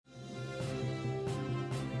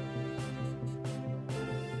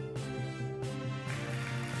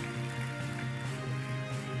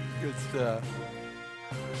Good stuff.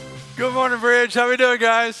 Good morning, Bridge. How we doing,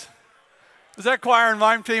 guys? Is that choir and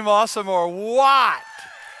mime team awesome or what?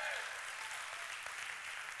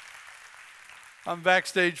 I'm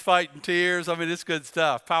backstage fighting tears. I mean, it's good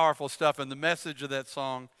stuff, powerful stuff, and the message of that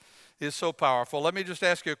song is so powerful. Let me just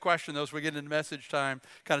ask you a question, though, as we get into message time,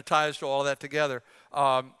 kind of ties to all of that together.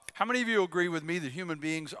 How many of you agree with me that human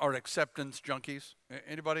beings are acceptance junkies?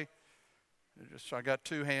 Anybody? I got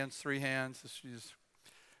 2 hands, 3 hands.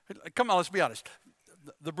 Come on, let's be honest.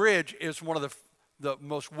 The Bridge is one of the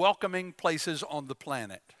most welcoming places on the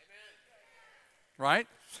planet. Right?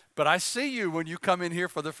 But I see you when you come in here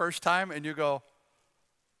for the first time and you go,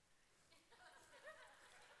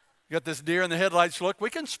 you got this deer in the headlights look. We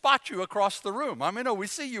can spot you across the room. I mean, no, we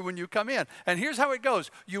see you when you come in. And here's how it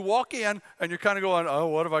goes. You walk in and you're kind of going, oh,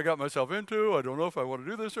 what have I got myself into? I don't know if I want to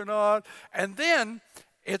do this or not. And then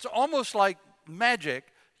it's almost like magic.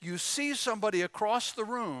 You see somebody across the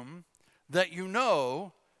room that you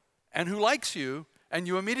know and who likes you, and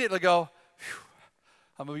you immediately go,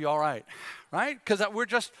 I'm going to be all right, right?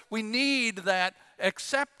 Because we need that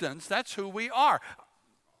acceptance. That's who we are.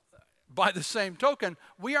 By the same token,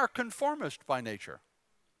 we are conformist by nature.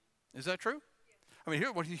 Is that true? I mean,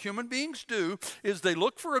 what human beings do is they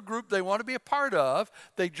look for a group they want to be a part of,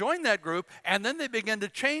 they join that group, and then they begin to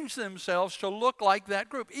change themselves to look like that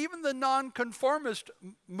group. Even the nonconformist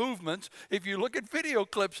movements, if you look at video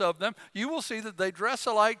clips of them, you will see that they dress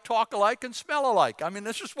alike, talk alike, and smell alike. I mean,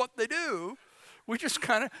 that's just what they do. We just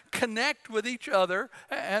kind of connect with each other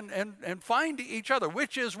and find each other,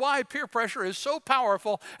 which is why peer pressure is so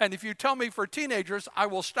powerful. And if you tell me for teenagers, I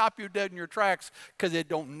will stop you dead in your tracks because it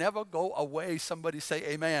don't never go away. Somebody say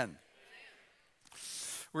amen.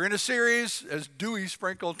 We're in a series, as Dewey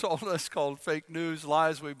Sprinkle told us, called Fake News,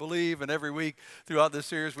 Lies We Believe. And every week throughout this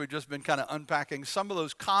series, we've just been kind of unpacking some of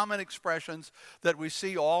those common expressions that we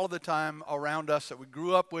see all the time around us that we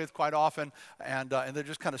grew up with quite often. And they're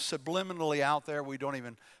just kind of subliminally out there. We don't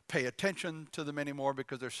even pay attention to them anymore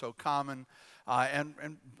because they're so common.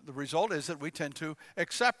 And the result is that we tend to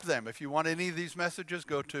accept them. If you want any of these messages,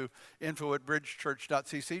 go to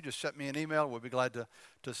info@bridgechurch.cc. Just send me an email. We'll be glad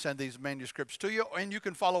to send these manuscripts to you. And you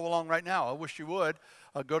can follow along right now. I wish you would.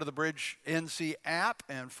 Go to the Bridge NC app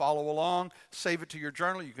and follow along. Save it to your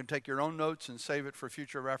journal. You can take your own notes and save it for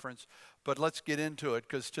future reference. But let's get into it,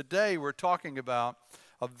 because today we're talking about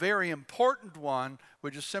a very important one.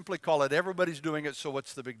 We just simply call it Everybody's Doing It, so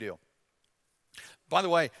what's the big deal? By the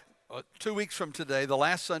way, 2 weeks from today, the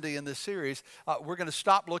last Sunday in this series, we're going to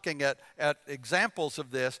stop looking at examples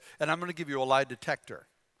of this, and I'm going to give you a lie detector.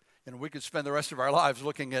 And we could spend the rest of our lives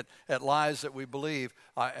looking at lies that we believe.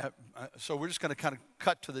 So we're just going to kind of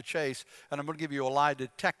cut to the chase, and I'm going to give you a lie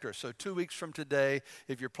detector. So 2 weeks from today,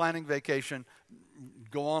 if you're planning vacation,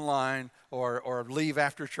 go online or leave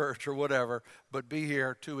after church or whatever, but be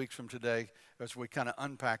here 2 weeks from today as we kind of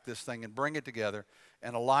unpack this thing and bring it together.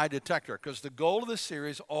 And a lie detector, because the goal of this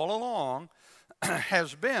series all along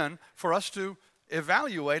has been for us to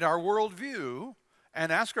evaluate our worldview and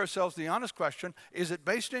ask ourselves the honest question, is it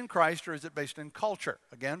based in Christ or is it based in culture?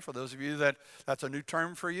 Again, for those of you that's a new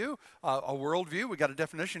term for you, a worldview, we got a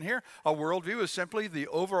definition here. A worldview is simply the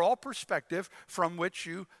overall perspective from which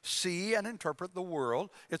you see and interpret the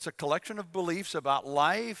world. It's a collection of beliefs about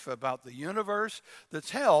life, about the universe,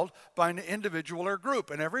 that's held by an individual or group.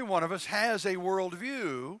 And every one of us has a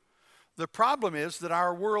worldview. The problem is that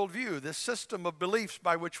our worldview, this system of beliefs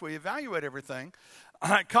by which we evaluate everything,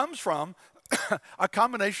 comes from a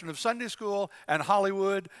combination of Sunday school and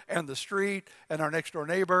Hollywood and the street and our next door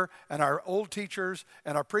neighbor and our old teachers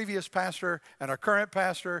and our previous pastor and our current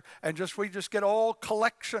pastor, and we just get all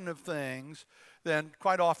collection of things. Then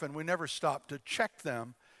quite often we never stop to check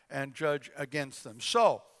them and judge against them.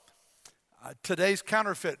 So today's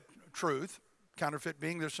counterfeit truth, counterfeit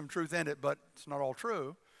being there's some truth in it, but it's not all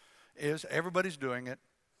true, is everybody's doing it.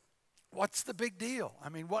 What's the big deal? I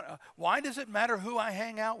mean, why does it matter who I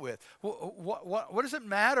hang out with? What does it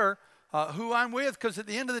matter who I'm with? Because at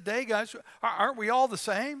the end of the day, guys, aren't we all the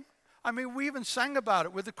same? I mean, we even sang about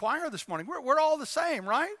it with the choir this morning. We're all the same,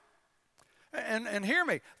 right? And hear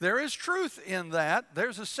me, there is truth in that.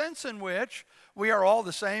 There's a sense in which we are all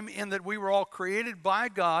the same in that we were all created by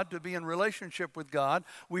God to be in relationship with God.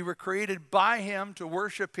 We were created by Him to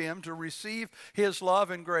worship Him, to receive His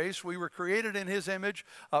love and grace. We were created in His image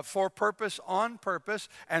for purpose, on purpose.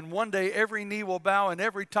 And one day every knee will bow and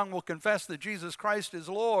every tongue will confess that Jesus Christ is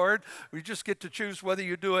Lord. We just get to choose whether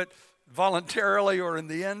you do it voluntarily or in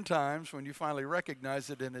the end times when you finally recognize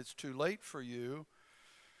it and it's too late for you.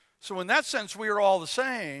 So in that sense, we are all the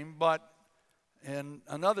same, but in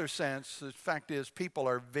another sense, the fact is people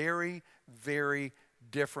are very, very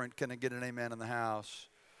different. Can I get an amen in the house?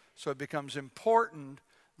 So it becomes important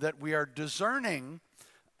that we are discerning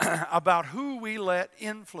about who we let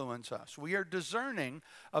influence us. We are discerning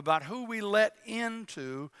about who we let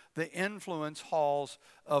into the influence halls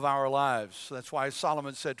of our lives. That's why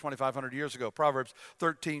Solomon said 2,500 years ago, Proverbs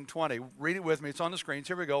 13:20. Read it with me. It's on the screens.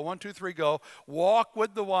 Here we go. 1, 2, 3, go. Walk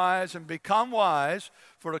with the wise and become wise,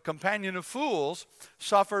 for the companion of fools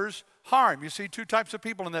suffers harm. You see two types of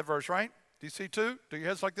people in that verse, right? Do you see two? Do your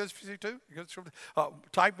heads like this if you see two?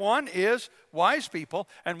 Type 1 is wise people.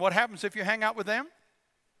 And what happens if you hang out with them?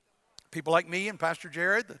 People like me and Pastor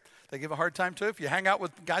Jared, they give a hard time too. If you hang out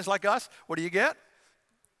with guys like us, what do you get?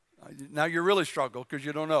 Now you really struggle because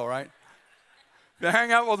you don't know, right? If you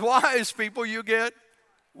hang out with wise people, you get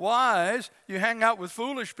wise. You hang out with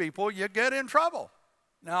foolish people, you get in trouble.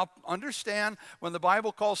 Now, understand, when the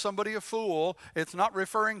Bible calls somebody a fool, it's not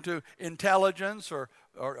referring to intelligence or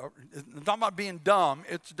it's not about being dumb.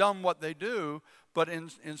 It's dumb what they do. But in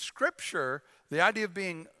Scripture, the idea of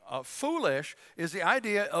being foolish is the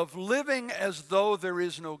idea of living as though there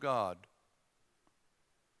is no God.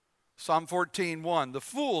 Psalm 14:1, the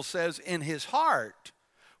fool says in his heart,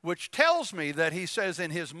 which tells me that he says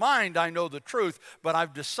in his mind, I know the truth, but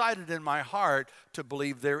I've decided in my heart to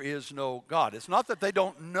believe there is no God. It's not that they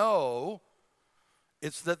don't know,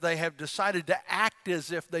 it's that they have decided to act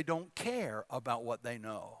as if they don't care about what they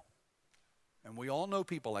know. And we all know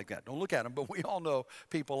people like that. Don't look at them, but we all know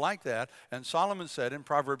people like that. And Solomon said in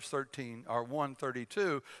Proverbs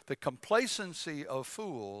 1:32, the complacency of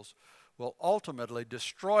fools will ultimately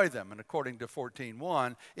destroy them. And according to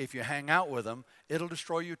 14:1, if you hang out with them, it'll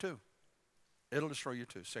destroy you too. It'll destroy you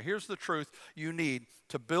too. So here's the truth you need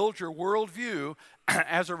to build your worldview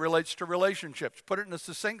as it relates to relationships. Put it in a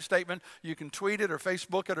succinct statement. You can tweet it or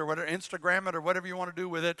Facebook it or whatever, Instagram it or whatever you want to do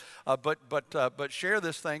with it. But share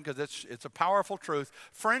this thing because it's a powerful truth.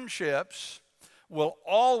 Friendships will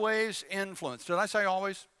always influence. Did I say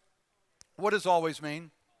always? What does always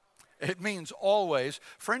mean? It means always.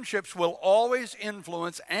 Friendships will always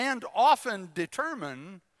influence and often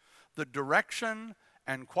determine the direction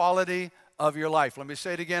and quality of your life. Let me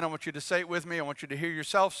say it again. I want you to say it with me. I want you to hear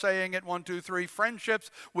yourself saying it. 1, 2, 3. Friendships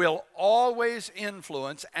will always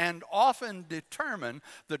influence and often determine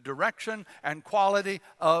the direction and quality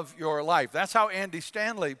of your life. That's how Andy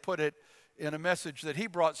Stanley put it in a message that he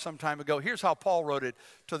brought some time ago. Here's how Paul wrote it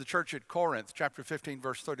to the church at Corinth, chapter 15,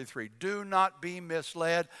 verse 33. Do not be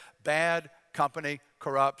misled. Bad company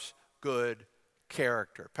corrupts good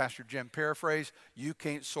character. Pastor Jim paraphrase, you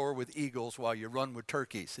can't soar with eagles while you run with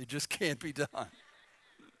turkeys. It just can't be done.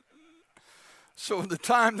 So the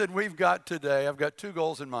time that we've got today, I've got two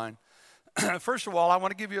goals in mind. First of all, I want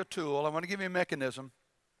to give you a tool. I want to give you a mechanism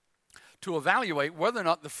to evaluate whether or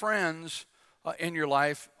not the friends in your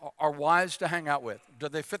life are wise to hang out with. Do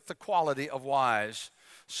they fit the quality of wise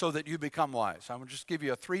so that you become wise? I will just give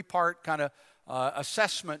you a 3-part kind of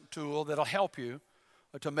assessment tool that'll help you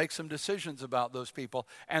to make some decisions about those people.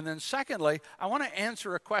 And then secondly, I want to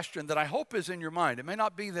answer a question that I hope is in your mind. It may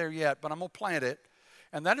not be there yet, but I'm going to plant it.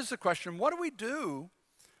 And that is the question, what do we do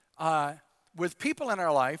with people in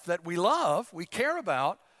our life that we love, we care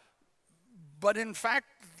about, but in fact,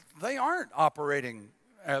 they aren't operating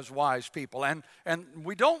as wise people, and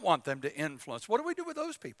we don't want them to influence? What do we do with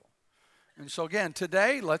those people? And so again,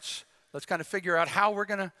 today, let's kind of figure out how we're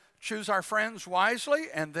going to choose our friends wisely,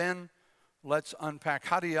 and then let's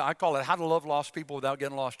unpack I call it how to love lost people without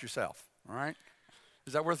getting lost yourself, all right?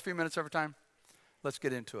 Is that worth a few minutes every time? Let's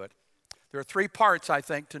get into it. There are 3 parts, I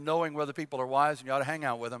think, to knowing whether people are wise and you ought to hang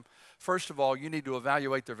out with them. First of all, you need to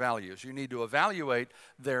evaluate their values. You need to evaluate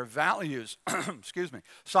their values. Excuse me.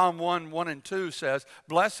 Psalm 1 and 2 says,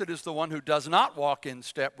 blessed is the one who does not walk in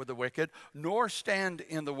step with the wicked, nor stand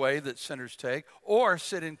in the way that sinners take, or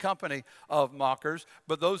sit in company of mockers,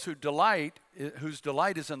 but those whose delight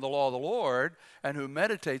is in the law of the Lord, and who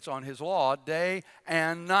meditates on his law day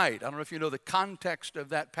and night. I don't know if you know the context of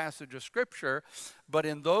that passage of Scripture, but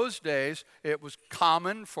in those days, it was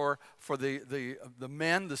common for the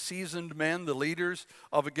men, the seasoned men, the leaders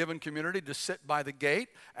of a given community to sit by the gate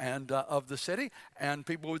and of the city, and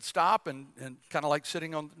people would stop and kind of like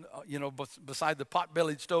sitting on, beside the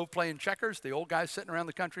pot-bellied stove playing checkers, the old guys sitting around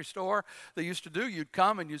the country store. They used to do, you'd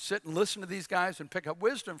come and you'd sit and listen to these guys and pick up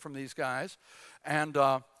wisdom from these guys, and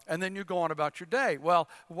then you go on about your day. Well,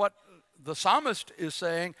 what the psalmist is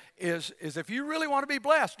saying is if you really want to be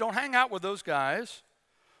blessed, don't hang out with those guys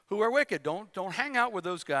who are wicked. Don't hang out with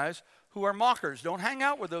those guys who are mockers. Don't hang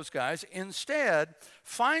out with those guys. Instead,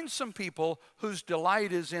 find some people whose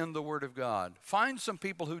delight is in the Word of God. Find some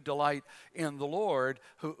people who delight in the Lord,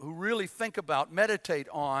 who really think about, meditate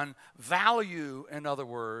on, value, in other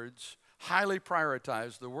words, highly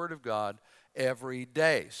prioritize the Word of God every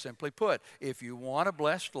day. Simply put, if you want a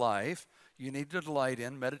blessed life, you need to delight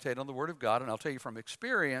in, meditate on the Word of God. And I'll tell you from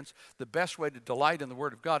experience, the best way to delight in the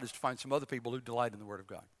Word of God is to find some other people who delight in the Word of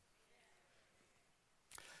God.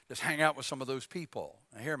 Just hang out with some of those people.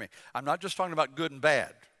 Now, hear me. I'm not just talking about good and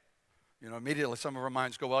bad. Immediately some of our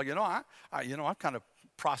minds go, well, I've kind of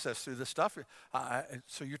processed through this stuff.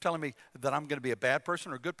 So you're telling me that I'm going to be a bad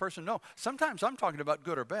person or a good person? No. Sometimes I'm talking about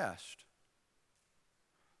good or best.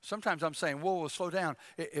 Sometimes I'm saying, whoa, slow down.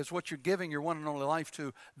 Is what you're giving your one and only life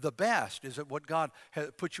to the best? Is it what God has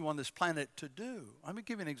put you on this planet to do? Let me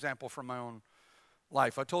give you an example from my own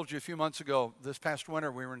life. I told you a few months ago, this past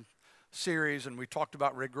winter, we were in series and we talked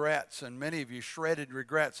about regrets, and many of you shredded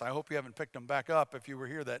regrets. I hope you haven't picked them back up if you were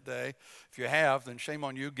here that day. If you have, then shame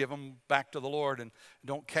on you. Give them back to the Lord and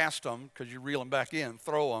don't cast them, because you reel them back in,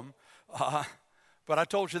 throw them. But I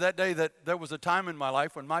told you that day that there was a time in my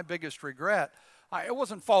life when my biggest regret, it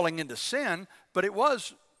wasn't falling into sin, but it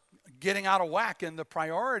was getting out of whack in the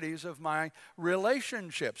priorities of my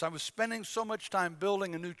relationships. I was spending so much time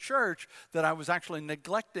building a new church that I was actually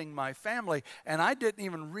neglecting my family, and I didn't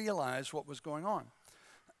even realize what was going on.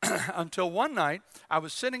 Until one night, I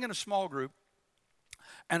was sitting in a small group,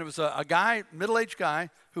 and it was a guy, middle-aged guy,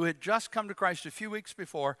 who had just come to Christ a few weeks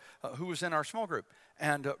before, who was in our small group.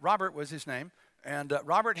 And Robert was his name. And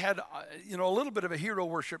Robert had, a little bit of a hero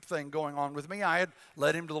worship thing going on with me. I had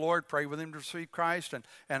led him to the Lord, prayed with him to receive Christ, and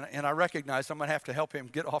I recognized I'm going to have to help him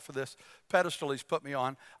get off of this pedestal he's put me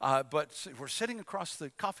on. But we're sitting across the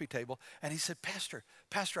coffee table, and he said, Pastor,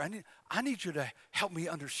 I need you to help me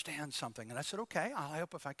understand something. And I said, okay, I'll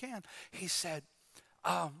help if I can. He said,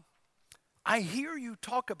 I hear you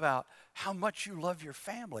talk about how much you love your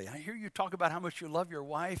family. I hear you talk about how much you love your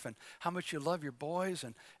wife and how much you love your boys.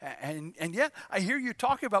 And yet I hear you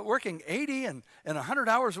talking about working 80 and 100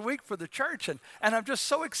 hours a week for the church. And I'm just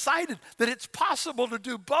so excited that it's possible to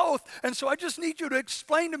do both. And so I just need you to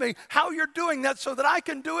explain to me how you're doing that so that I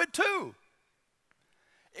can do it too.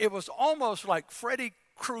 It was almost like Freddy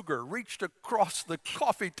Krueger reached across the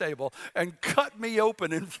coffee table and cut me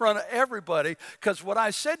open in front of everybody, because what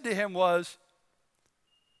I said to him was,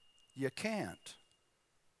 you can't.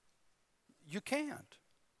 You can't.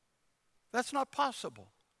 That's not possible.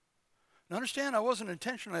 Now understand, I wasn't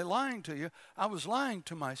intentionally lying to you. I was lying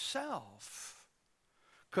to myself,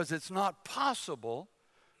 because it's not possible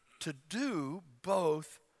to do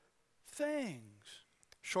both things.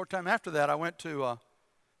 Short time after that, I went to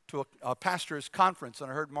a pastor's conference,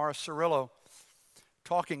 and I heard Morris Cirillo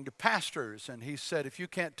talking to pastors, and he said, if you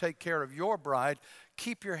can't take care of your bride,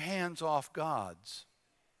 keep your hands off God's.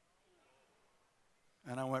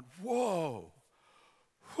 And I went, whoa,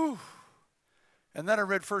 whew. And then I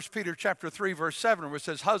read 1 Peter chapter 3, verse 7, where it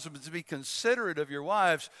says, husbands, be considerate of your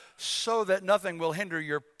wives so that nothing will hinder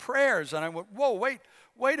your prayers. And I went, whoa,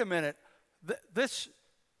 wait a minute. This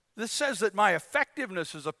says that my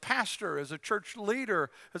effectiveness as a pastor, as a church leader,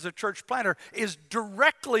 as a church planter is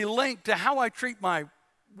directly linked to how I treat my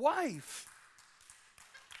wife.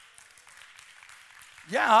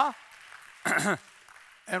 Yeah.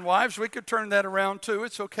 And wives, we could turn that around too.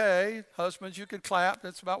 It's okay. Husbands, you could clap.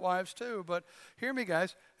 That's about wives too. But hear me,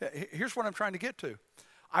 guys. Here's what I'm trying to get to.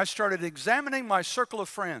 I started examining my circle of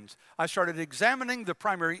friends. I started examining the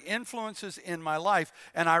primary influences in my life,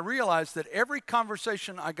 and I realized that every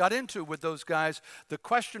conversation I got into with those guys, the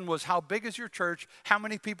question was, how big is your church? How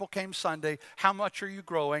many people came Sunday? How much are you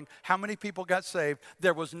growing? How many people got saved?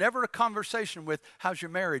 There was never a conversation with, how's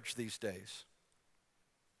your marriage these days?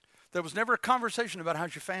 There was never a conversation about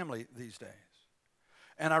how's your family these days.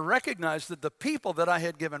 And I recognized that the people that I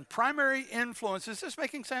had given primary influence, is this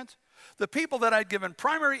making sense? The people that I'd given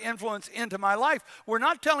primary influence into my life were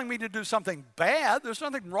not telling me to do something bad. There's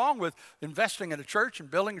nothing wrong with investing in a church and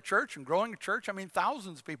building a church and growing a church. I mean,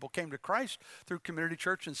 thousands of people came to Christ through community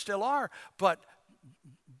church and still are. But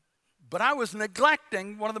I was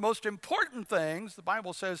neglecting one of the most important things. The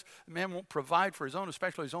Bible says a man won't provide for his own,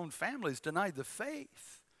 especially his own family. He's denied the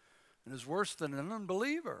faith and is worse than an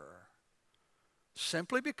unbeliever,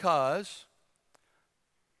 simply because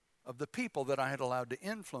of the people that I had allowed to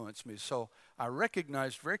influence me. So I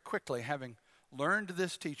recognized very quickly, having learned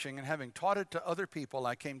this teaching and having taught it to other people,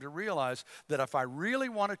 I came to realize that if I really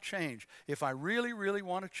want to change, if I really, really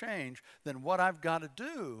want to change, then what I've got to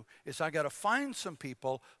do is I got to find some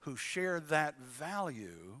people who share that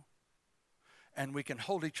value, and we can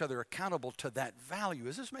hold each other accountable to that value.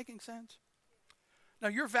 Is this making sense? Now,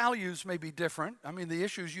 your values may be different. I mean, the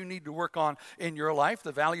issues you need to work on in your life,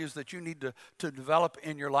 the values that you need to develop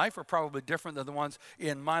in your life are probably different than the ones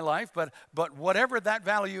in my life. But whatever that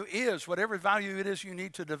value is, whatever value it is you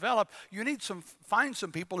need to develop, you need find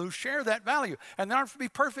some people who share that value. And they don't have to be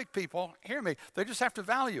perfect people. Hear me. They just have to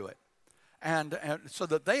value it. And so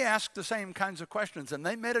that they ask the same kinds of questions and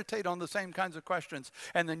they meditate on the same kinds of questions.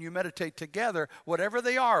 And then you meditate together, whatever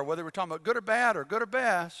they are, whether we're talking about good or bad or good or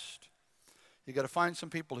best. You got to find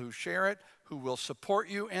some people who share it, who will support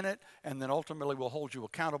you in it, and then ultimately will hold you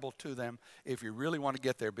accountable to them if you really want to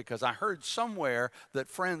get there. Because I heard somewhere that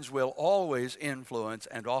friends will always influence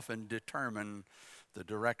and often determine the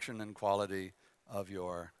direction and quality of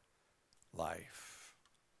your life.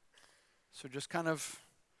 So just kind of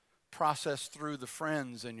process through the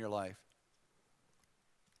friends in your life,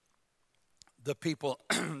 the people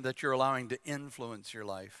that you're allowing to influence your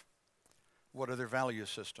life. What are their value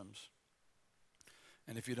systems?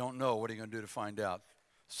 And if you don't know, what are you going to do to find out?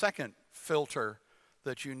 Second filter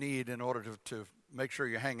that you need in order to make sure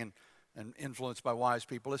you're hanging and influenced by wise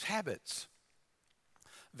people is habits.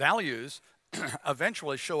 Values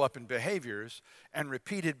eventually show up in behaviors, and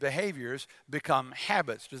repeated behaviors become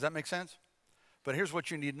habits. Does that make sense? But here's what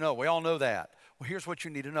you need to know. We all know that. Well, here's what you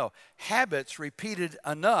need to know. Habits repeated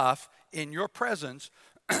enough in your presence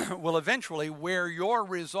will eventually wear your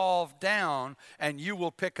resolve down, and you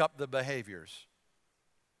will pick up the behaviors.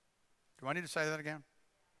 Do I need to say that again?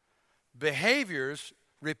 Behaviors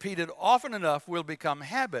repeated often enough will become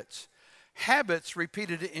habits. Habits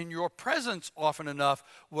repeated in your presence often enough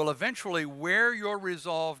will eventually wear your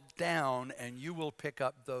resolve down, and you will pick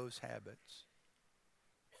up those habits.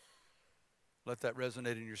 Let that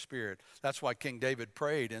resonate in your spirit. That's why King David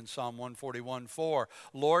prayed in Psalm 141:4,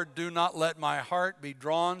 Lord, do not let my heart be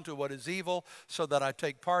drawn to what is evil, so that I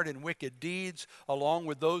take part in wicked deeds along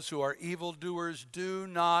with those who are evildoers. Do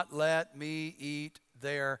not let me eat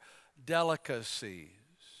their delicacies.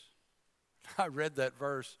 I read that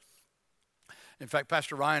verse. In fact,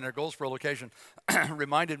 Pastor Ryan at Goldsboro location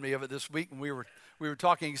reminded me of it this week when we were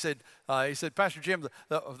talking. He said, Pastor Jim,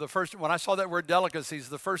 the first when I saw that word delicacies,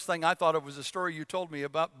 the first thing I thought of was a story you told me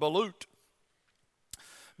about balut.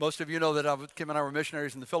 Most of you know that Kim and I were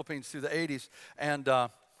missionaries in the Philippines through the 80s, and I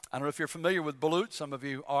don't know if you're familiar with balut. Some of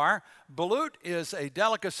you are. Balut is a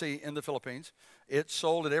delicacy in the Philippines. It's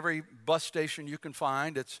sold at every bus station you can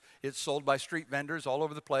find. It's sold by street vendors all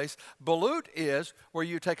over the place. Balut is where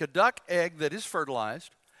you take a duck egg that is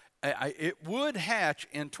fertilized. It would hatch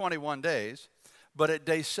in 21 days, but at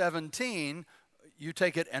day 17, you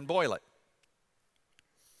take it and boil it.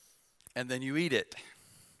 And then you eat it.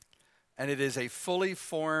 And it is a fully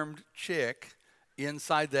formed chick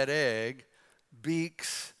inside that egg,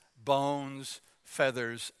 beaks, bones,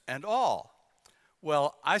 feathers, and all.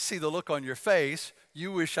 Well, I see the look on your face.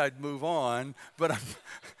 You wish I'd move on, but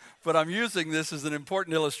I'm using this as an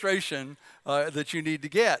important illustration that you need to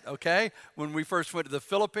get, okay? When we first went to the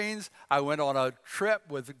Philippines, I went on a trip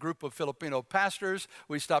with a group of Filipino pastors.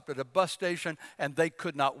 We stopped at a bus station, and they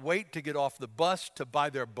could not wait to get off the bus to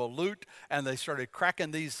buy their balut, and they started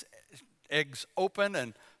cracking these eggs open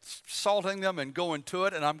and salting them and going to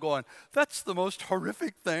it, and I'm going, that's the most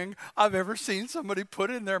horrific thing I've ever seen somebody put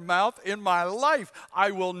in their mouth in my life. I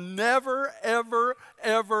will never, ever,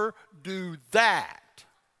 ever do that.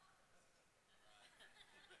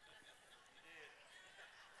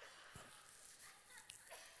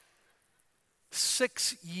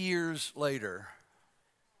 Six years later,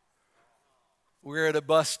 we're at a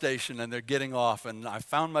bus station and they're getting off, and I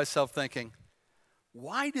found myself thinking,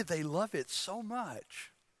 why did they love it so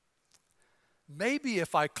much? Maybe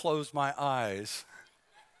if I close my eyes,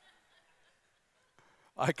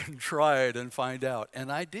 I can try it and find out. And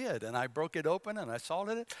I did. And I broke it open and I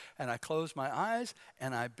salted it and I closed my eyes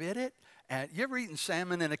and I bit it. And you ever eaten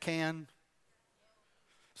salmon in a can?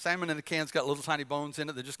 Salmon in a can's got little tiny bones in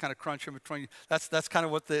it that just kind of crunch in between. That's kind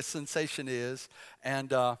of what the sensation is.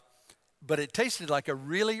 And but it tasted like a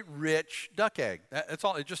really rich duck egg. That's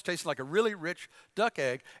all. It just tasted like a really rich duck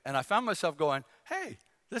egg. And I found myself going, hey,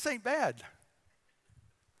 this ain't bad.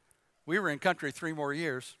 We were in country 3 more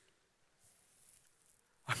years.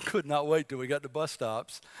 I could not wait till we got to bus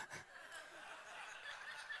stops.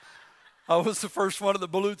 I was the first one at the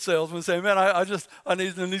balut salesman saying, man, I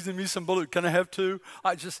need me some balut. Can I have 2?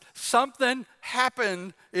 Something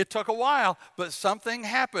happened. It took a while, but something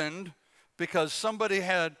happened because somebody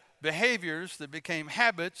had behaviors that became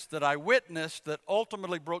habits that I witnessed that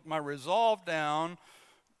ultimately broke my resolve down.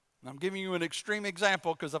 I'm giving you an extreme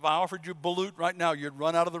example because if I offered you balut right now, you'd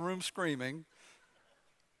run out of the room screaming.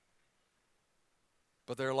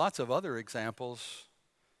 But there are lots of other examples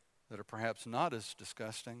that are perhaps not as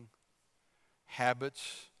disgusting.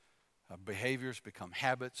 Habits, behaviors become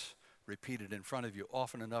habits. Repeated in front of you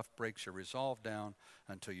often enough breaks your resolve down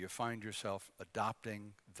until you find yourself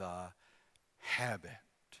adopting the habit.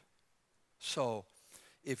 So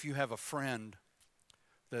if you have a friend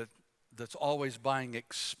that's always buying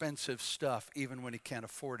expensive stuff even when he can't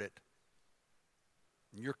afford it,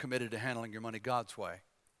 and you're committed to handling your money God's way,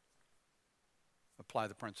 apply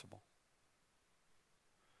the principle.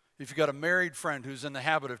 If you've got a married friend who's in the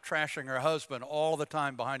habit of trashing her husband all the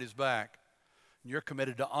time behind his back, and you're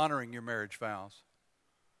committed to honoring your marriage vows,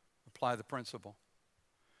 apply the principle.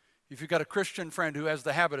 If you've got a Christian friend who has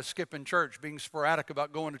the habit of skipping church, being sporadic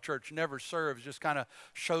about going to church, never serves, just kind of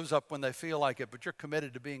shows up when they feel like it, but you're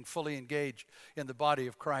committed to being fully engaged in the body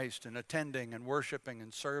of Christ and attending and worshiping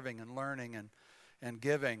and serving and learning and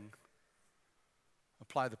giving,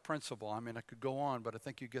 apply the principle. I mean, I could go on, but I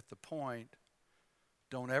think you get the point.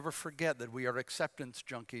 Don't ever forget that we are acceptance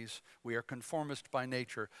junkies. We are conformist by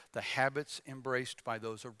nature. The habits embraced by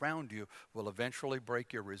those around you will eventually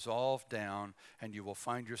break your resolve down, and you will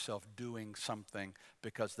find yourself doing something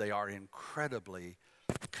because they are incredibly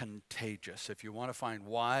contagious. If you want to find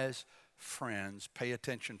wise friends, pay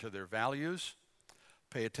attention to their values,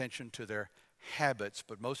 pay attention to their habits,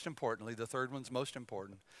 but most importantly, the third one's most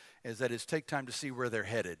important, is that is take time to see where they're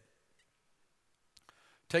headed.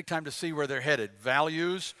 Take time to see where they're headed.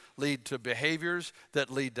 Values lead to behaviors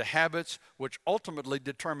that lead to habits, which ultimately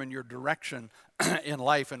determine your direction in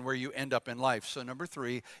life and where you end up in life. So number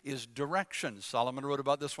 3 is direction. Solomon wrote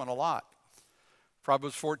about this one a lot.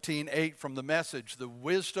 Proverbs 14:8 from the Message, the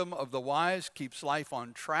wisdom of the wise keeps life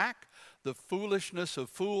on track. The foolishness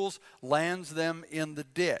of fools lands them in the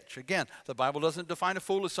ditch. Again, the Bible doesn't define a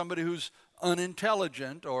fool as somebody who's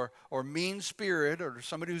unintelligent or mean-spirited or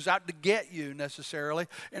somebody who's out to get you necessarily.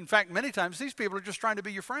 In fact, many times these people are just trying to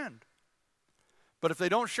be your friend. But if they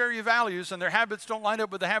don't share your values and their habits don't line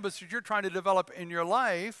up with the habits that you're trying to develop in your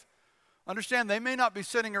life, understand they may not be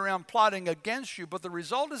sitting around plotting against you, but the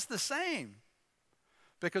result is the same.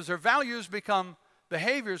 Because their values become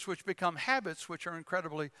behaviors, which become habits, which are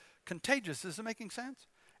incredibly contagious. Is it making sense?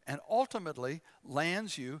 And ultimately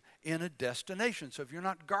lands you in a destination. So if you're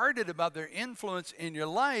not guarded about their influence in your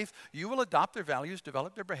life, you will adopt their values,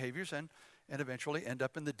 develop their behaviors, and eventually end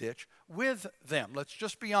up in the ditch with them. Let's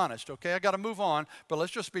just be honest, okay? I got to move on, but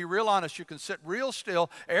let's just be real honest. You can sit real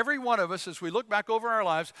still. Every one of us, as we look back over our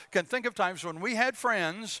lives, can think of times when we had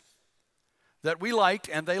friends that we liked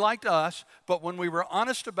and they liked us, but when we were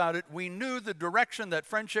honest about it, we knew the direction that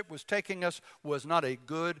friendship was taking us was not a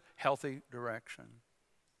good, healthy direction.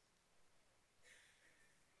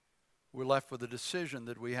 We're left with a decision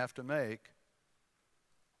that we have to make.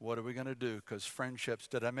 What are we going to do? Because friendships,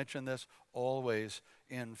 did I mention this? Always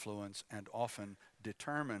influence and often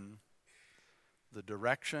determine the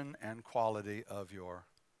direction and quality of your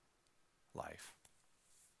life.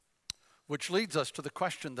 Which leads us to the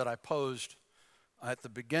question that I posed at the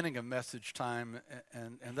beginning of message time,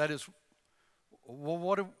 and that is, well,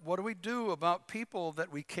 what do we do about people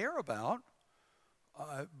that we care about,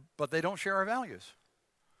 but they don't share our values?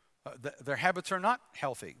 Their habits are not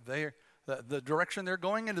healthy. The direction they're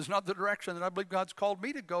going in is not the direction that I believe God's called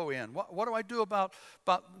me to go in. What do I do about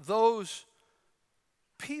those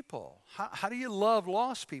people? How do you love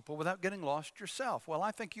lost people without getting lost yourself? Well,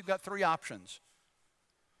 I think you've got 3 options.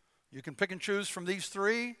 You can pick and choose from these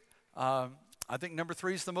 3. I think number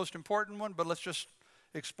 3 is the most important one, but let's just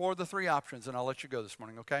explore the 3 options, and I'll let you go this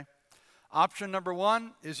morning, okay? Option number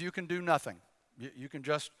 1 is you can do nothing. You can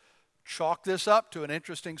just chalk this up to an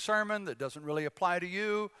interesting sermon that doesn't really apply to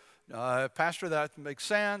you. Pastor, that makes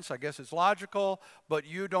sense. I guess it's logical, but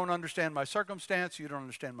you don't understand my circumstance. You don't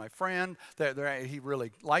understand my friend. He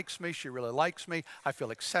really likes me. She really likes me. I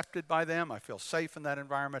feel accepted by them. I feel safe in that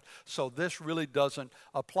environment. So this really doesn't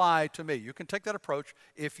apply to me. You can take that approach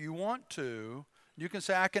if you want to. You can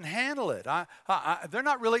say, I can handle it. They're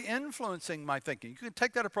not really influencing my thinking. You can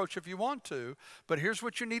take that approach if you want to, but here's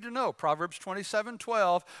what you need to know. Proverbs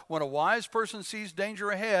 27:12, when a wise person sees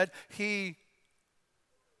danger ahead, he,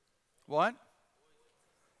 what?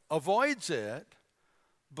 Avoids it,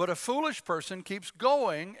 but a foolish person keeps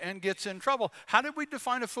going and gets in trouble. How did we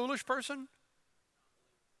define a foolish person?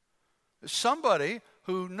 Somebody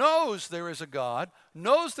who knows there is a God,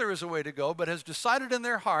 knows there is a way to go, but has decided in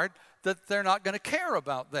their heart that they're not going to care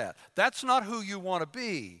about that. That's not who you want to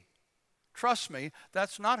be. Trust me,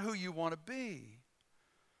 that's not who you want to be.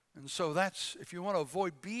 And so that's, if you want to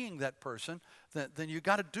avoid being that person, then you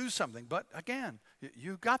got to do something. But again,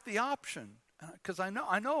 you got the option. Because I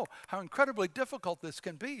know how incredibly difficult this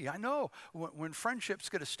can be. I know when friendships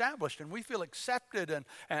get established and we feel accepted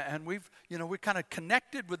and we're kind of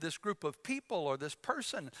connected with this group of people or this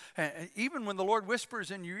person. And even when the Lord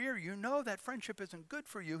whispers in your ear, you know that friendship isn't good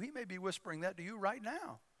for you. He may be whispering that to you right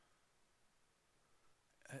now.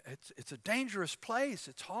 It's a dangerous place.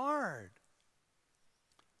 It's hard.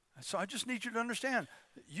 So I just need you to understand,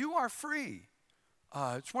 you are free.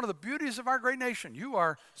 It's one of the beauties of our great nation. You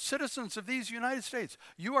are citizens of these United States.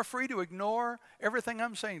 You are free to ignore everything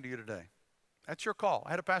I'm saying to you today. That's your call.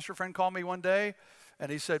 I had a pastor friend call me one day, and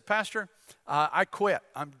he said, Pastor, I quit.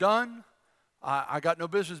 I'm done. I got no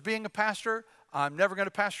business being a pastor. I'm never going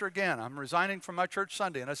to pastor again. I'm resigning from my church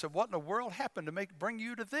Sunday. And I said, what in the world happened to bring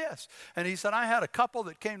you to this? And he said, I had a couple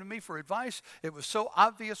that came to me for advice. It was so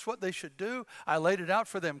obvious what they should do. I laid it out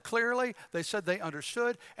for them clearly. They said they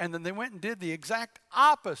understood. And then they went and did the exact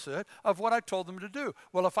opposite of what I told them to do.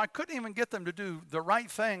 Well, if I couldn't even get them to do the right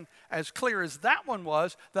thing as clear as that one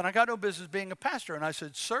was, then I got no business being a pastor. And I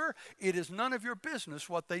said, sir, it is none of your business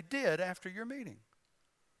what they did after your meeting.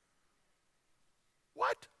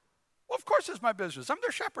 What? Well, of course it's my business. I'm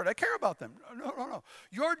their shepherd. I care about them. No.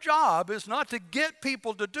 Your job is not to get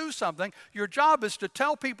people to do something. Your job is to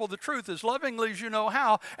tell people the truth as lovingly as you know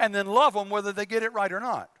how, and then love them whether they get it right or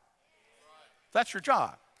not. That's your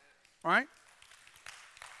job. All right?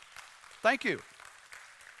 Thank you.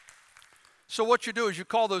 So what you do is you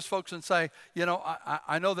call those folks and say,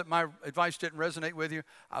 I know that my advice didn't resonate with you.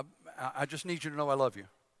 I just need you to know I love you.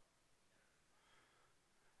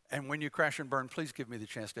 And when you crash and burn, please give me the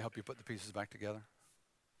chance to help you put the pieces back together,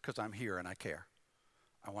 because I'm here and I care.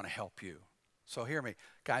 I want to help you. So hear me.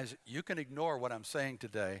 Guys, you can ignore what I'm saying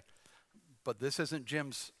today, but this isn't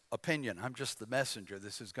Jim's opinion. I'm just the messenger.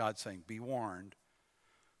 This is God saying, be warned.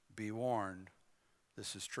 Be warned.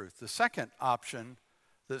 This is truth. The second option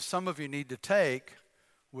that some of you need to take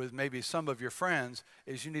with maybe some of your friends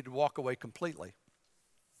is you need to walk away completely.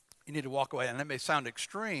 You need to walk away. And that may sound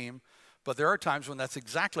extreme, but there are times when that's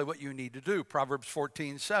exactly what you need to do. Proverbs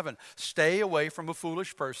 14:7. Stay away from a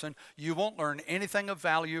foolish person. You won't learn anything of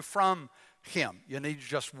value from him. You need to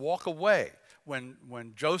just walk away.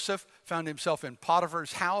 When Joseph found himself in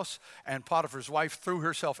Potiphar's house and Potiphar's wife threw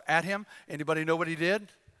herself at him, anybody know what he did?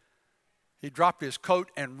 He dropped his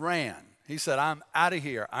coat and ran. He said, I'm out of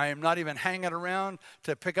here. I am not even hanging around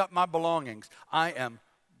to pick up my belongings. I am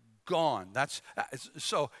gone. That's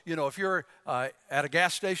so, if you're at a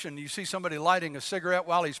gas station and you see somebody lighting a cigarette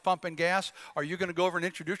while he's pumping gas, are you going to go over and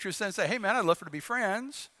introduce yourself and say, hey man, I'd love to be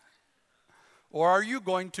friends? Or are you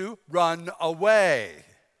going to run away?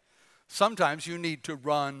 Sometimes you need to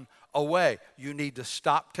run away. You need to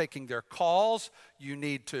stop taking their calls. You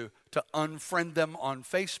need to unfriend them on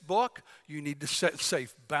Facebook. You need to set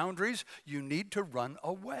safe boundaries. You need to run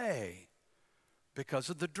away because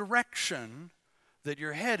of the direction that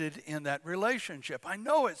you're headed in that relationship. I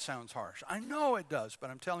know it sounds harsh. I know it does,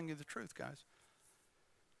 but I'm telling you the truth, guys.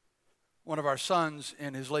 One of our sons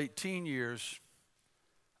in his late teen years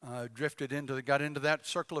got into that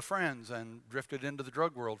circle of friends and drifted into the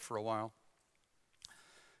drug world for a while.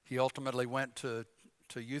 He ultimately went to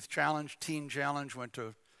Youth Challenge, Teen Challenge, went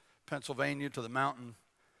to Pennsylvania to the mountain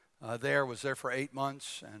was there for 8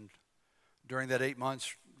 months, and during that 8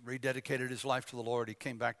 months rededicated his life to the Lord. He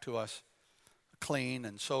came back to us clean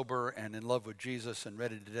and sober and in love with Jesus and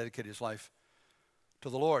ready to dedicate his life to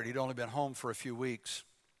the Lord. He'd only been home for a few weeks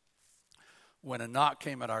when a knock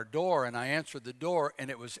came at our door, and I answered the door, and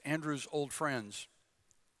it was Andrew's old friends,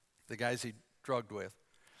 the guys he drugged with.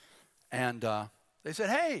 And they said,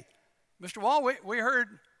 hey, Mr. Wall, we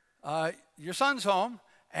heard your son's home,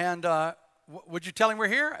 and would you tell him we're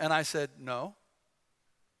here? And I said, no.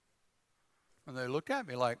 And they looked at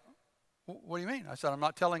me like, what do you mean? I said, I'm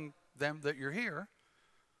not telling them that you're here.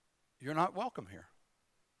 You're not welcome here.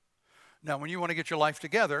 Now, when you want to get your life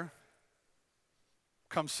together,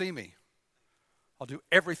 come see me. I'll do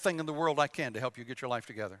everything in the world I can to help you get your life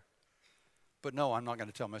together. But no, I'm not going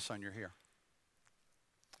to tell my son you're here.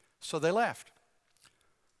 So they left.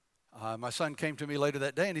 My son came to me later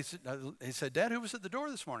that day, and he said, Dad, who was at the door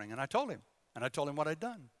this morning? And I told him. And I told him what I'd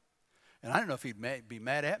done. And I didn't know if he'd be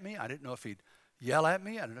mad at me. I didn't know if he'd yell at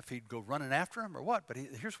me. I don't know if he'd go running after him or what. But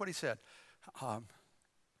here's what he said.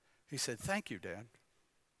 He said, thank you, Dad,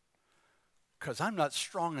 because I'm not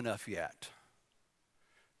strong enough yet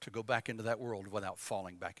to go back into that world without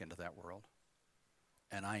falling back into that world.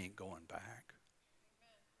 And I ain't going back.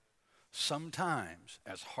 Sometimes,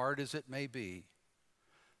 as hard as it may be,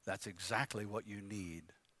 that's exactly what you need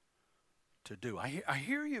to do. I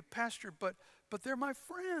hear you, Pastor, but but they're my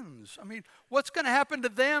friends. I mean, what's going to happen to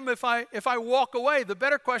them if I walk away? The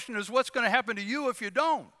better question is, what's going to happen to you if you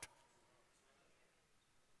don't?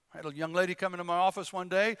 I had a young lady come into my office one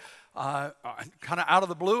day, kind of out of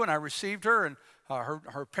the blue, and I received her, and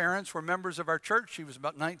her parents were members of our church. She was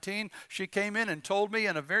about 19. She came in and told me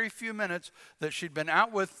in a very few minutes that she'd been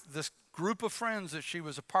out with this group of friends that she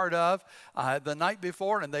was a part of the night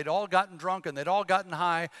before, and they'd all gotten drunk, and they'd all gotten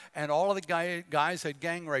high, and all of the guys had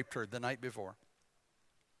gang raped her the night before.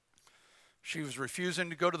 She was refusing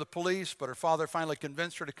to go to the police, but her father finally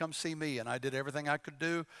convinced her to come see me, and I did everything I could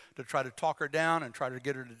do to try to talk her down and try to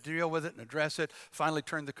get her to deal with it and address it. Finally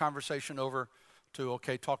turned the conversation over to,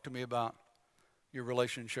 okay, talk to me about your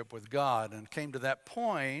relationship with God, and came to that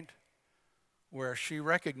point where she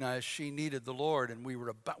recognized she needed the Lord, and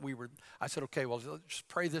I said, okay, well, just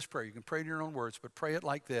pray this prayer. You can pray in your own words, but pray it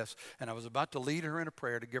like this. And I was about to lead her in a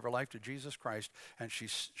prayer to give her life to Jesus Christ, and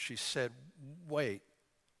she said, wait.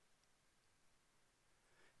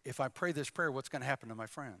 If I pray this prayer, what's going to happen to my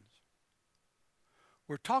friends?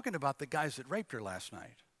 We're talking about the guys that raped her last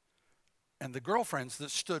night and the girlfriends that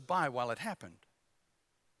stood by while it happened.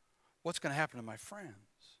 What's going to happen to my friends?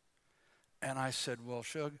 And I said, well,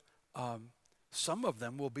 Shug, some of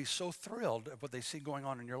them will be so thrilled at what they see going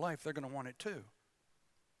on in your life, they're going to want it too.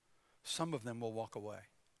 Some of them will walk away.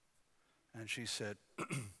 And she said,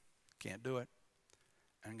 can't do it,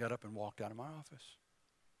 and got up and walked out of my office.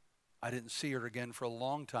 I didn't see her again for a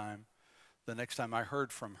long time. The next time I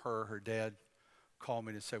heard from her, her dad called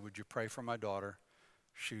me to say, would you pray for my daughter?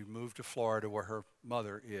 She moved to Florida where her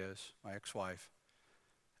mother is, my ex-wife,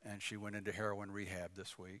 and she went into heroin rehab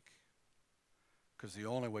this week because the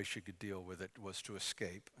only way she could deal with it was to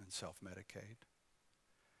escape and self-medicate.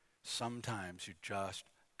 Sometimes you just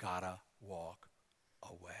gotta walk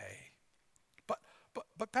away.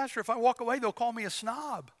 But Pastor, if I walk away, they'll call me a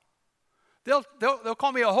snob. They'll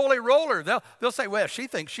call me a holy roller. They'll say, well, she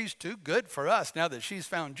thinks she's too good for us now that she's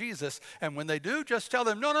found Jesus. And when they do, just tell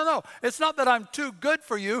them, no. It's not that I'm too good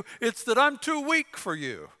for you. It's that I'm too weak for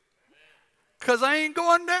you. Because I ain't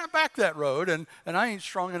going back that road. And I ain't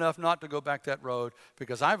strong enough not to go back that road,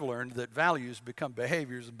 because I've learned that values become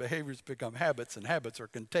behaviors and behaviors become habits, and habits are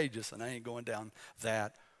contagious, and I ain't going down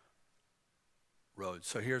that road.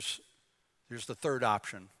 So here's the third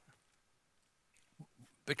option.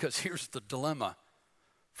 Because here's the dilemma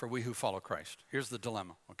for we who follow Christ. Here's the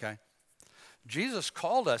dilemma, okay? Jesus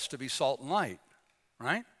called us to be salt and light,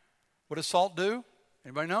 right? What does salt do?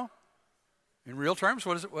 Anybody know? In real terms,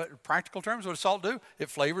 practical terms, what does salt do? It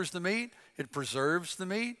flavors the meat. It preserves the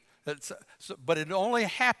meat. But it only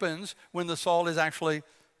happens when the salt is actually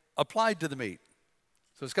applied to the meat.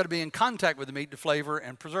 So it's got to be in contact with the meat to flavor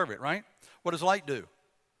and preserve it, right? What does light do?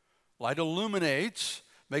 Light illuminates,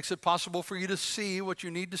 makes it possible for you to see what you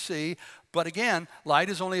need to see. But again, light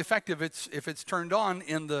is only effective if it's turned on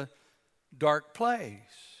in the dark place.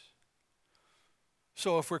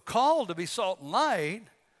 So if we're called to be salt and light,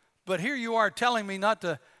 but here you are telling me not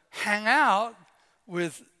to hang out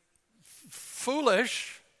with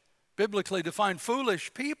foolish, biblically defined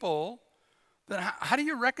foolish people, then how do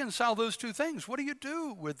you reconcile those two things? What do you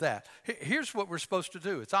do with that? Here's what we're supposed to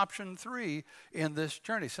do. It's option 3 in this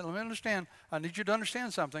journey. So let me understand. I need you to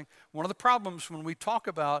understand something. One of the problems when we talk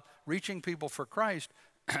about reaching people for Christ,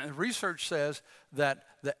 research says that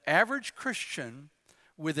the average Christian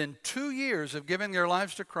within 2 years of giving their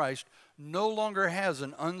lives to Christ no longer has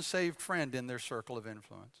an unsaved friend in their circle of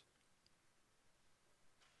influence.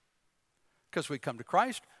 Because we come to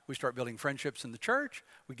Christ, we start building friendships in the church,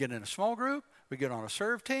 we get in a small group, we get on a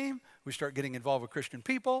serve team, we start getting involved with Christian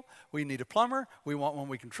people, we need a plumber, we want one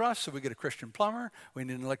we can trust, so we get a Christian plumber, we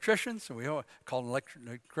need an electrician, so we call a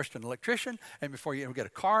Christian electrician, and before we get a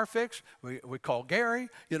car fixed, we call Gary.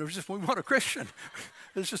 We want a Christian.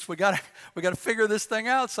 It's just we got to figure this thing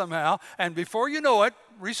out somehow, and before you know it,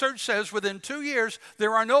 research says within 2 years,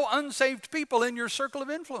 there are no unsaved people in your circle of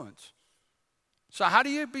influence. So how do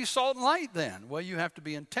you be salt and light then? Well, you have to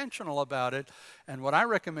be intentional about it. And what I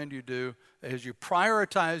recommend you do is you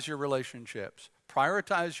prioritize your relationships.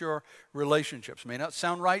 Prioritize your relationships. It may not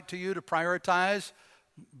sound right to you to prioritize,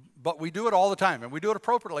 but we do it all the time, and we do it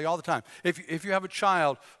appropriately all the time. If you have a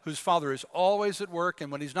child whose father is always at work,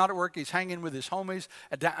 and when he's not at work, he's hanging with his homies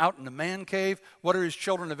out in the man cave, what are his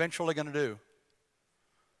children eventually going to do?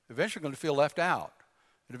 Eventually going to feel left out.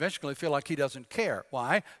 And eventually feel like he doesn't care.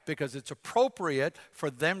 Why? Because it's appropriate for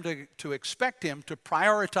them to expect him to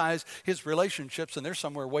prioritize his relationships, and they're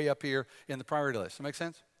somewhere way up here in the priority list. Does that make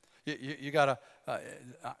sense? You got to,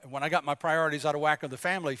 when I got my priorities out of whack of the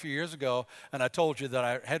family a few years ago, and I told you that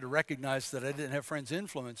I had to recognize that I didn't have friends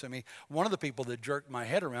influencing me, one of the people that jerked my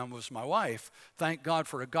head around was my wife. Thank God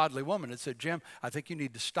for a godly woman that said, Jim, I think you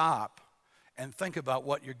need to stop and think about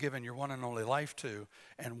what you're giving your one and only life to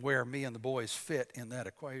and where me and the boys fit in that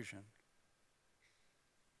equation.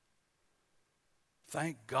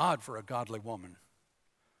 Thank God for a godly woman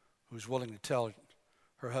who's willing to tell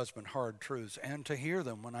her husband hard truths and to hear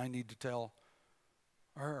them when I need to tell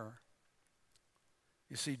her.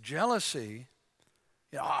 You see, jealousy,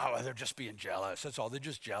 they're just being jealous. That's all. They're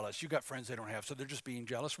just jealous. You got friends they don't have, so they're just being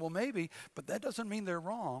jealous. Well, maybe, but that doesn't mean they're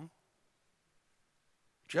wrong.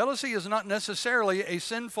 Jealousy is not necessarily a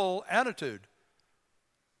sinful attitude.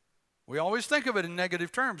 We always think of it in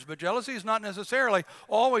negative terms, but jealousy is not necessarily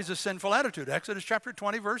always a sinful attitude. Exodus chapter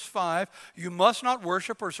 20, verse 5, you must not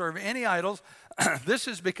worship or serve any idols. This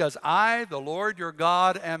is because I, the Lord your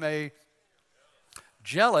God, am a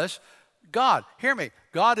jealous God. Hear me.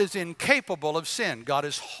 God is incapable of sin. God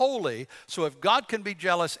is holy. So if God can be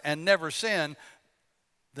jealous and never sin,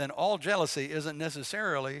 then all jealousy isn't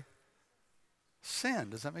necessarily sin.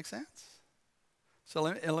 Does that make sense? So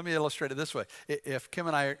let me illustrate it this way. If Kim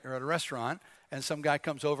and I are at a restaurant and some guy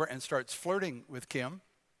comes over and starts flirting with Kim,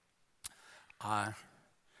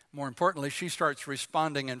 more importantly, she starts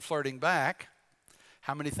responding and flirting back,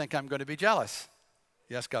 how many think I'm going to be jealous?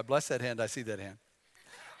 Yes, God bless that hand. I see that hand.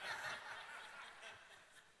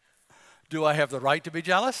 Do I have the right to be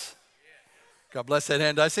jealous? God bless that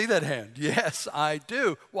hand. I see that hand. Yes, I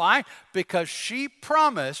do. Why? Because she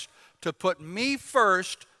promised to put me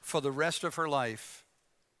first for the rest of her life.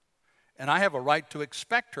 And I have a right to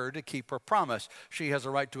expect her to keep her promise. She has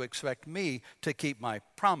a right to expect me to keep my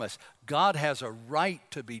promise. God has a right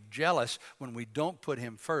to be jealous when we don't put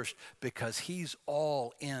him first because he's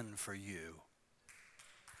all in for you.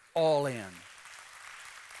 All in.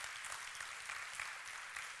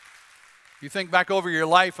 You think back over your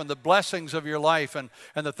life and the blessings of your life and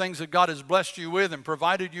the things that God has blessed you with and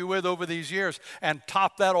provided you with over these years, and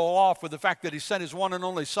top that all off with the fact that he sent his one and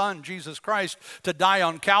only son, Jesus Christ, to die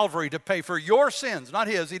on Calvary to pay for your sins, not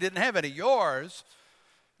his. He didn't have any, yours.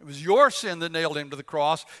 It was your sin that nailed him to the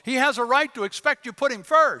cross. He has a right to expect you put him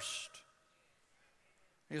first.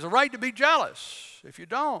 He has a right to be jealous if you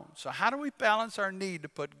don't. So how do we balance our need to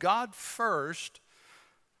put God first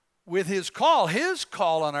with his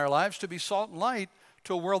call on our lives to be salt and light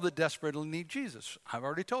to a world that desperately needs Jesus? I've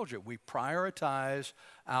already told you, we prioritize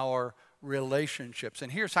our relationships.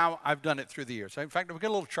 And here's how I've done it through the years. In fact, we've got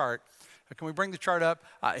a little chart. Can we bring the chart up?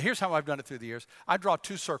 Here's how I've done it through the years. I draw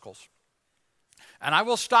two circles. And I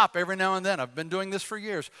will stop every now and then. I've been doing this for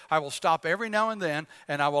years. I will stop every now and then,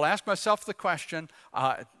 and I will ask myself the question,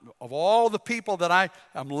 of all the people that I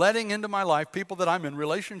am letting into my life, people that I'm in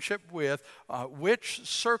relationship with, which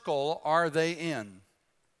circle are they in?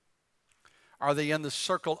 Are they in the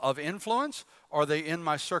circle of influence? Or are they in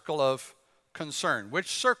my circle of concern? Which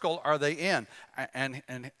circle are they in?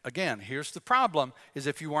 And again, here's the problem, is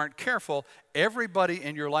if you aren't careful, everybody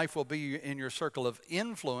in your life will be in your circle of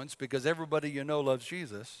influence because everybody you know loves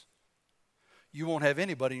Jesus. You won't have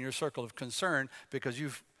anybody in your circle of concern because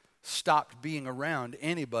you've stopped being around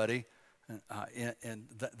anybody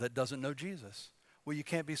that doesn't know Jesus. Well, you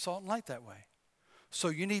can't be salt and light that way. So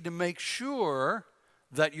you need to make sure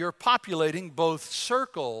that you're populating both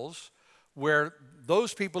circles where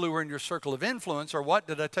those people who are in your circle of influence are what?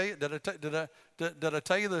 Did I tell you? Did I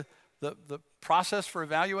tell you the process for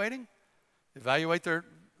evaluating? Evaluate their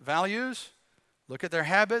values, look at their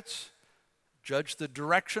habits, judge the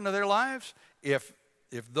direction of their lives. If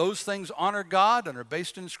those things honor God and are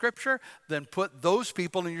based in Scripture, then put those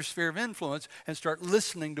people in your sphere of influence and start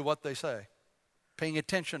listening to what they say, paying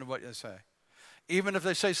attention to what they say. Even if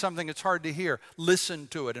they say something that's hard to hear, listen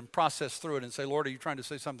to it and process through it and say, Lord, are you trying to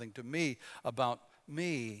say something to me about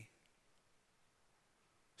me?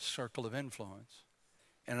 Circle of influence.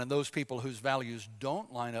 And in those people whose values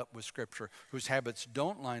don't line up with Scripture, whose habits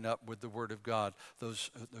don't line up with the Word of God, those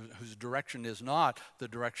whose direction is not the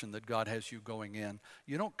direction that God has you going in,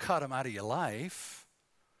 you don't cut them out of your life.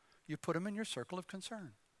 You put them in your circle of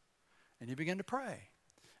concern. And you begin to pray.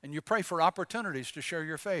 And you pray for opportunities to share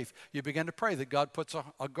your faith. You begin to pray that God puts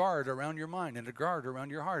a guard around your mind and a guard around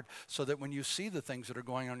your heart so that when you see the things that are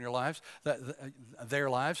going on in your lives, their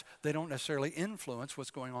lives, they don't necessarily influence what's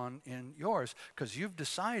going on in yours because you've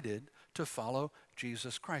decided to follow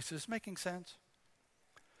Jesus Christ. Is this making sense?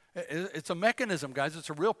 It's a mechanism, guys. It's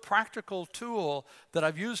a real practical tool that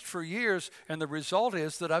I've used for years, and the result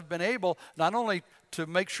is that I've been able not only to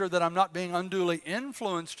make sure that I'm not being unduly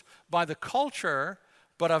influenced by the culture,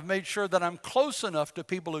 but I've made sure that I'm close enough to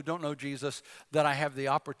people who don't know Jesus that I have the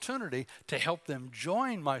opportunity to help them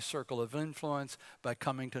join my circle of influence by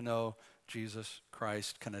coming to know Jesus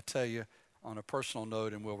Christ. Can I tell you on a personal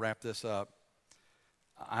note, and we'll wrap this up,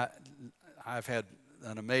 I've had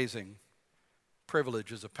an amazing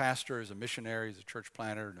privilege as a pastor, as a missionary, as a church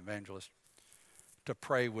planter, an evangelist, to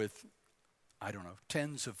pray with, I don't know,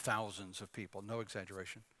 tens of thousands of people, no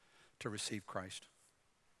exaggeration, to receive Christ.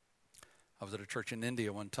 I was at a church in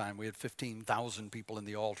India one time. We had 15,000 people in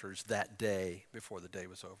the altars that day before the day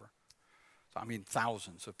was over. So, I mean,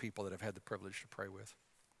 thousands of people that I've had the privilege to pray with.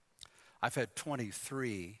 I've had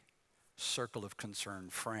 23 circle of concern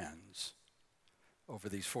friends over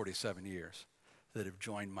these 47 years that have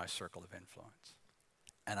joined my circle of influence.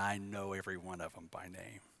 And I know every one of them by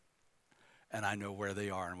name. And I know where they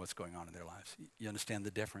are and what's going on in their lives. You understand the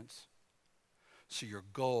difference? So your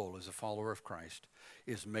goal as a follower of Christ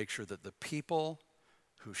is make sure that the people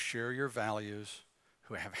who share your values,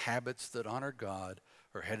 who have habits that honor God,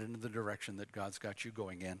 are headed in the direction that God's got you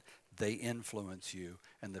going in, they influence you.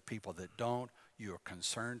 And the people that don't, you are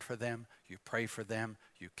concerned for them, you pray for them,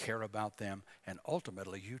 you care about them, and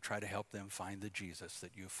ultimately you try to help them find the Jesus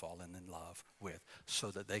that you've fallen in love with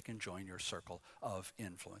so that they can join your circle of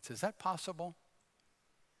influence. Is that possible?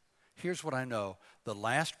 Here's what I know. The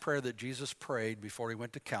last prayer that Jesus prayed before he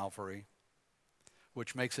went to Calvary,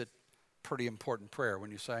 which makes it pretty important prayer, when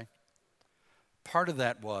you say, part of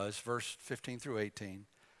that was, verse 15 through 18,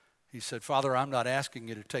 he said, Father, I'm not asking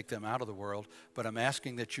you to take them out of the world, but I'm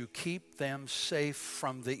asking that you keep them safe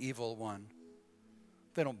from the evil one.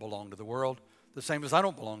 They don't belong to the world, the same as I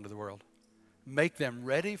don't belong to the world. Make them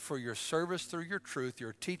ready for your service through your truth.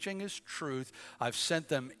 Your teaching is truth. I've sent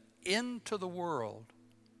them into the world,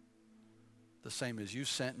 the same as you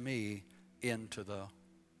sent me into the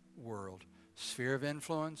world. Sphere of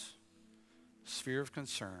influence, sphere of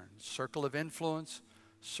concern, circle of influence,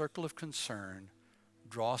 circle of concern.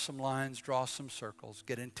 Draw some lines, draw some circles,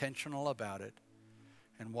 get intentional about it,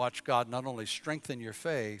 and watch God not only strengthen your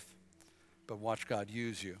faith, but watch God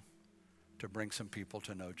use you to bring some people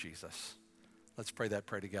to know Jesus. Let's pray that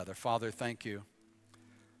prayer together. Father, thank you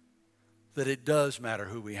that it does matter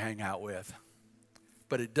who we hang out with,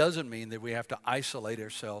 but it doesn't mean that we have to isolate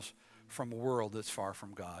ourselves from a world that's far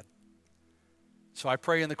from God. So I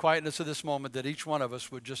pray in the quietness of this moment that each one of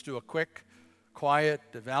us would just do a quick, quiet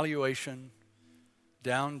evaluation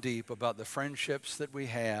down deep about the friendships that we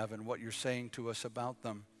have and what you're saying to us about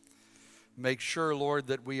them. Make sure, Lord,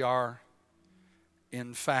 that we are,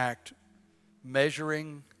 in fact,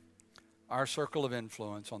 measuring our circle of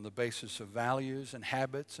influence on the basis of values and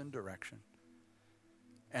habits and direction,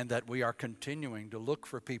 and that we are continuing to look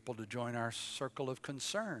for people to join our circle of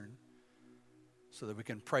concern so that we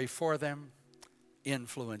can pray for them,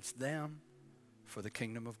 influence them for the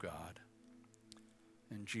kingdom of God.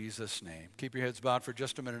 In Jesus' name. Keep your heads bowed for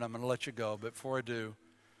just a minute. I'm going to let you go. But before I do,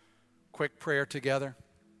 quick prayer together.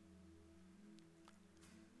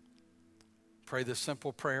 Pray this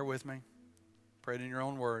simple prayer with me. Pray it in your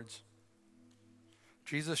own words.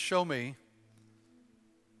 Jesus, show me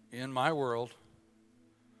in my world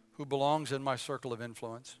who belongs in my circle of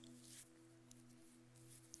influence.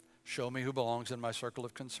 Show me who belongs in my circle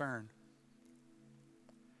of concern.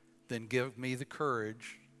 Then give me the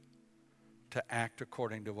courage to act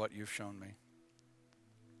according to what you've shown me.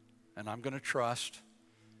 And I'm going to trust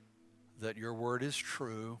that your word is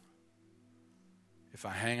true. If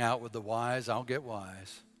I hang out with the wise, I'll get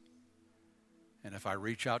wise. And if I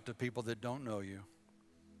reach out to people that don't know you,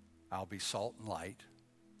 I'll be salt and light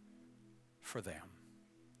for them.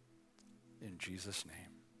 In Jesus' name,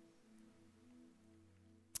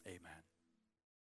 amen.